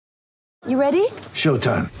You ready?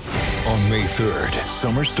 Showtime. On May 3rd,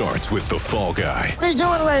 summer starts with The Fall Guy. Let's do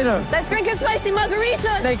it later. Let's drink a spicy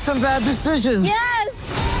margarita. Make some bad decisions. Yes!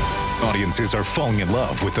 Audiences are falling in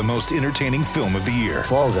love with the most entertaining film of the year.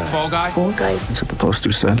 Fall Guy. Fall Guy? Fall guy. That's what the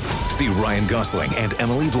poster said. See Ryan Gosling and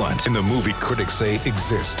Emily Blunt in the movie critics say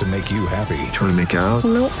exists to make you happy. Trying to make it out?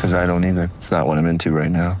 Nope. Because I don't either. It's not what I'm into right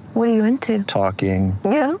now. What are you into? Talking.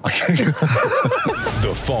 Yeah.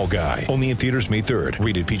 The Fall Guy. Only in theaters May 3rd.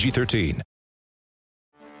 Rated PG-13.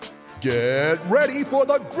 Get ready for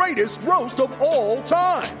the greatest roast of all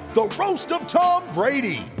time. The Roast of Tom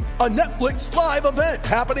Brady. A Netflix live event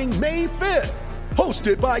happening May 5th.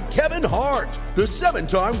 Hosted by Kevin Hart. The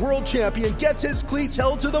 7-time world champion gets his cleats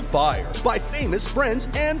held to the fire by famous friends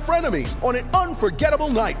and frenemies on an unforgettable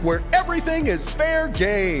night where everything is fair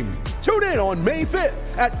game. Tune in on May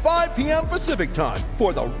 5th at 5 p.m. Pacific time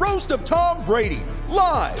for the Roast of Tom Brady.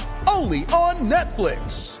 Live only on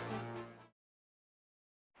Netflix.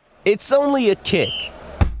 It's only a kick,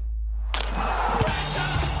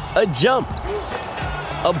 a jump,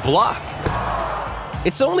 a block.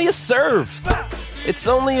 It's only a serve. It's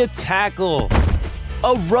only a tackle,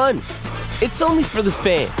 a run. It's only for the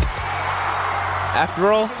fans.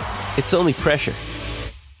 After all, it's only pressure.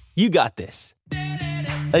 You got this.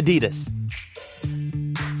 Adidas.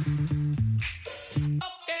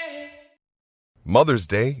 Mother's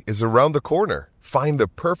Day is around the corner. Find the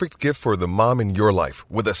perfect gift for the mom in your life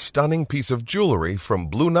with a stunning piece of jewelry from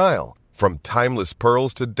Blue Nile. From timeless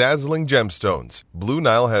pearls to dazzling gemstones, Blue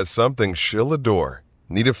Nile has something she'll adore.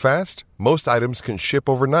 Need it fast? Most items can ship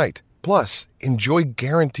overnight. Plus, enjoy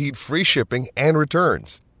guaranteed free shipping and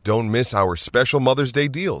returns. Don't miss our special Mother's Day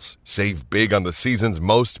deals. Save big on the season's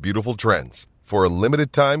most beautiful trends. For a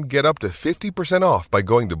limited time, get up to 50% off by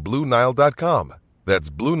going to BlueNile.com. That's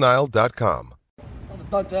BlueNile.com.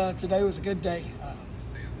 But today was a good day.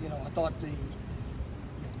 I thought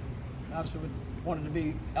obviously wanted to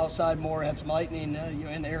be outside more. Had some lightning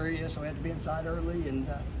in the area, so we had to be inside early, and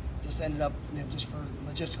just ended up just for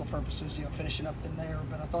logistical purposes, finishing up in there.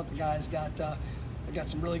 But I thought the guys got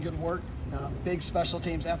some really good work. Big special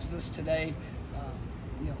teams emphasis today.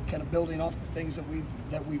 Kind of building off the things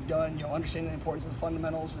that we've done. Understanding the importance of the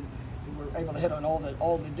fundamentals, and we were able to hit on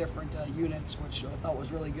all the different units, which I thought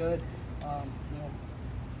was really good.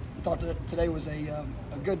 I thought that today was a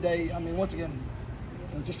good day. I mean, once again,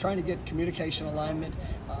 just trying to get communication alignment,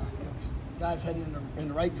 guys heading in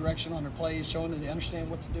the right direction on their plays, showing that they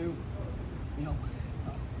understand what to do.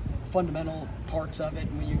 Fundamental parts of it.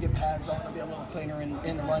 When you get pads on, it'll be a little cleaner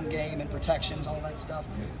in the run game and protections, all that stuff.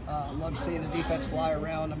 Love seeing the defense fly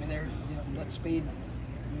around. I mean, that speed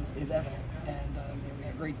is evident, and we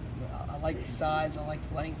got great. I like the size. I like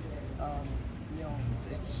the length.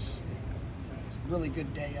 It's really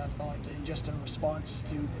good day, I thought, and just a response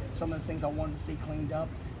to some of the things I wanted to see cleaned up.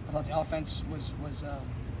 I thought the offense was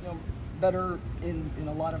better in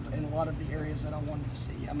a lot of the areas that I wanted to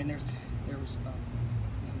see. I mean, you're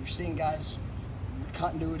seeing guys, the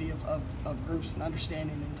continuity of groups and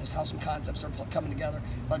understanding, and just how some concepts are coming together.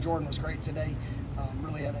 I thought Jordan was great today.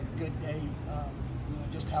 Really had a good day.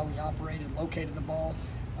 Just how he operated, located the ball.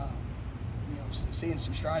 Seeing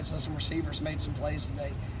some strides. So some receivers made some plays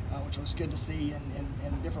today, which was good to see,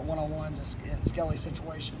 and different one-on-ones and Skelly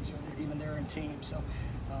situations. Even they're in teams, so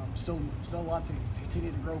still a lot to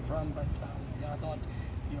continue to grow from. But I thought,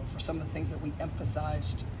 for some of the things that we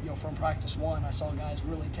emphasized, from practice one, I saw guys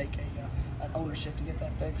really take an ownership to get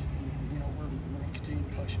that fixed, and we're going to continue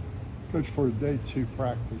to push. Coach, for day two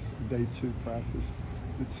practice,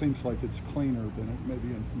 it seems like it's cleaner than it maybe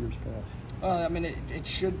in years past. It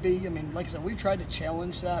should be. Like I said, we've tried to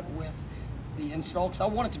challenge that with the install, because I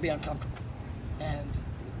want it to be uncomfortable. And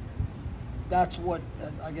that's what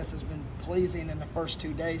I guess has been pleasing in the first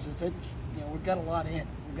 2 days. We've got a lot in.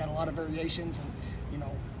 We've got a lot of variations, and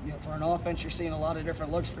for an offense, you're seeing a lot of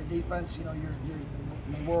different looks. For defense, you're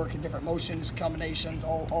working different motions, combinations,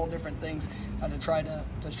 all different things to try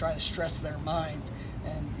to stress their minds.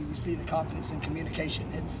 And you see the confidence in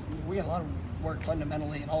communication. We got a lot of work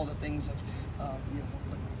fundamentally, and all the things of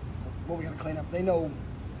what we got to clean up. They know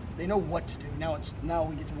what to do. Now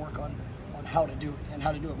we get to work on how to do it, and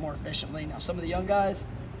how to do it more efficiently. Now some of the young guys,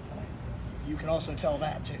 you can also tell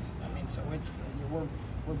that too. So it's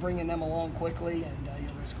we're bringing them along quickly, and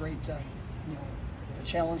it's great. It's a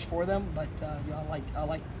challenge for them, but I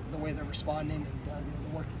like the way they're responding, and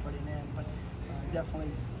the work they're putting in. But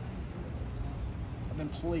definitely, I've been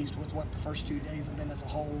pleased with what the first 2 days have been as a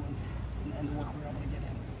whole, and the work we were able to get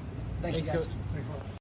in. Thank you, guys. Thanks a lot.